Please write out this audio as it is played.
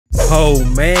Oh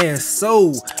man,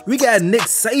 so we got Nick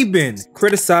Saban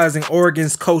criticizing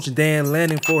Oregon's coach Dan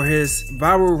Lanning for his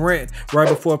viral rant right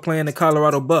before playing the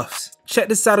Colorado Buffs. Check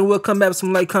this out and we'll come back with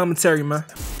some light commentary, man.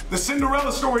 The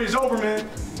Cinderella story is over, man.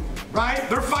 Right?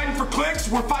 They're fighting for clicks,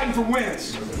 we're fighting for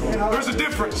wins. There's a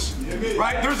difference,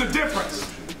 right? There's a difference,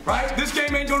 right? This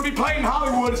game ain't gonna be played in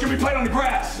Hollywood, it's gonna be played on the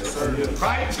grass,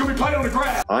 right? It's gonna be played on the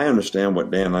grass. I understand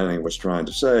what Dan Lanning was trying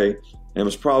to say, and it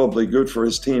was probably good for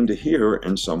his team to hear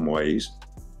in some ways,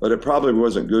 but it probably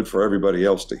wasn't good for everybody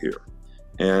else to hear.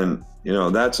 And, you know,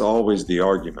 that's always the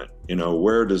argument. You know,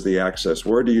 where does the access,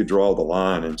 where do you draw the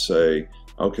line and say,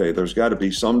 okay, there's got to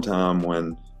be some time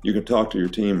when you can talk to your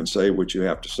team and say what you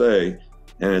have to say,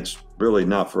 and it's really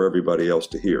not for everybody else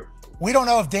to hear. We don't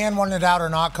know if Dan wanted it out or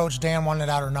not, Coach Dan wanted it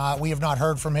out or not. We have not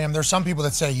heard from him. There's some people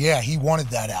that say, yeah, he wanted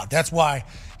that out. That's why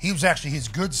he was actually his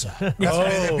good side.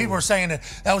 People are saying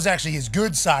that was actually his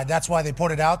good side. That's why they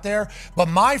put it out there. But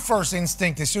my first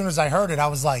instinct, as soon as I heard it, I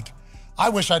was like, I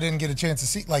wish I didn't get a chance to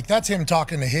see. Like, that's him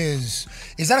talking to his.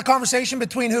 Is that a conversation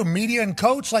between who? Media and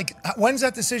coach? Like, when's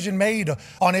that decision made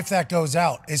on if that goes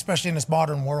out, especially in this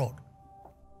modern world?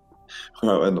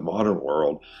 Well, in the modern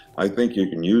world, I think you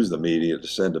can use the media to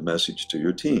send a message to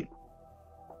your team.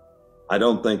 I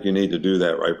don't think you need to do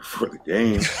that right before the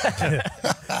game.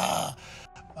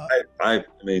 I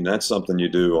mean, that's something you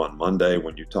do on Monday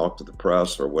when you talk to the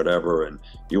press or whatever, and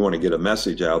you want to get a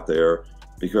message out there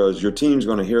because your team's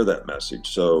going to hear that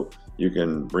message. So you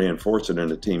can reinforce it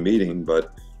in a team meeting,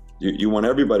 but you want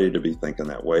everybody to be thinking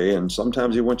that way. And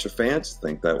sometimes you want your fans to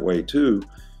think that way too,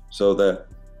 so that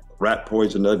rat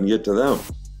poison doesn't get to them.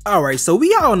 Alright, so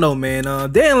we all know, man,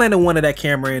 Dan Lanning wanted that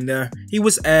camera in there. He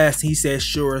was asked, he said,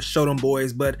 sure, show them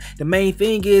boys. But the main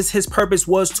thing is his purpose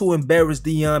was to embarrass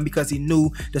Deion because he knew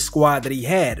the squad that he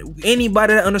had.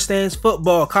 Anybody that understands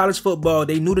football, college football,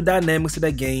 they knew the dynamics of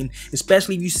that game,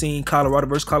 especially if you've seen Colorado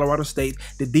versus Colorado State.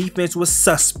 The defense was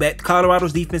suspect.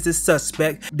 Colorado's defense is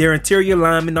suspect. Their interior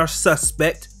linemen are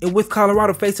suspect. And with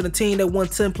Colorado facing a team that won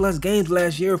 10 plus games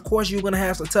last year, of course you're going to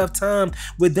have a tough time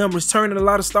with them returning a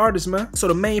lot of starters, man. So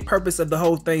the main purpose of the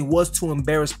whole thing was to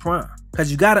embarrass Prime. Because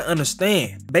you got to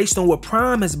understand, based on what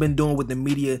Prime has been doing with the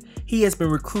media, he has been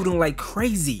recruiting like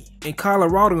crazy. In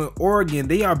Colorado and Oregon,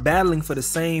 they are battling for the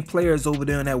same players over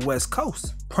there on that West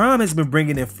Coast. Prime has been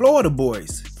bringing in Florida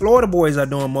boys. Florida boys are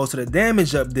doing most of the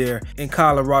damage up there in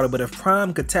Colorado, but if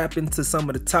Prime could tap into some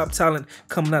of the top talent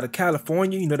coming out of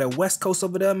California, you know, that West Coast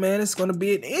over there, man, it's going to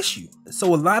be an issue.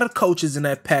 So a lot of coaches in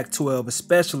that Pac-12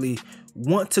 especially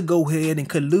want to go ahead and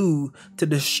collude to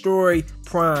destroy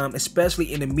Prime,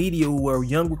 especially in the media where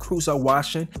young recruits are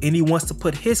watching, and he wants to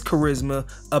put his charisma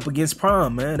up against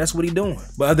Prime, man. That's what he's doing.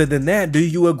 But other than that, do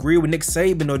you agree with Nick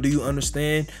Saban, or do you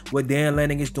understand what Dan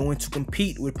Lanning is doing to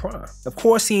compete with Prime? Of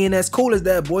course, he ain't as cool as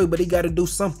that boy, but he got to do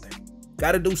something.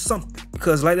 Got to do something.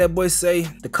 Because like that boy say,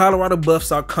 the Colorado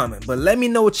Buffs are coming. But let me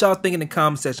know what y'all think in the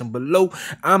comment section below.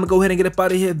 I'm going to go ahead and get up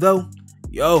out of here, though.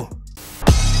 Yo.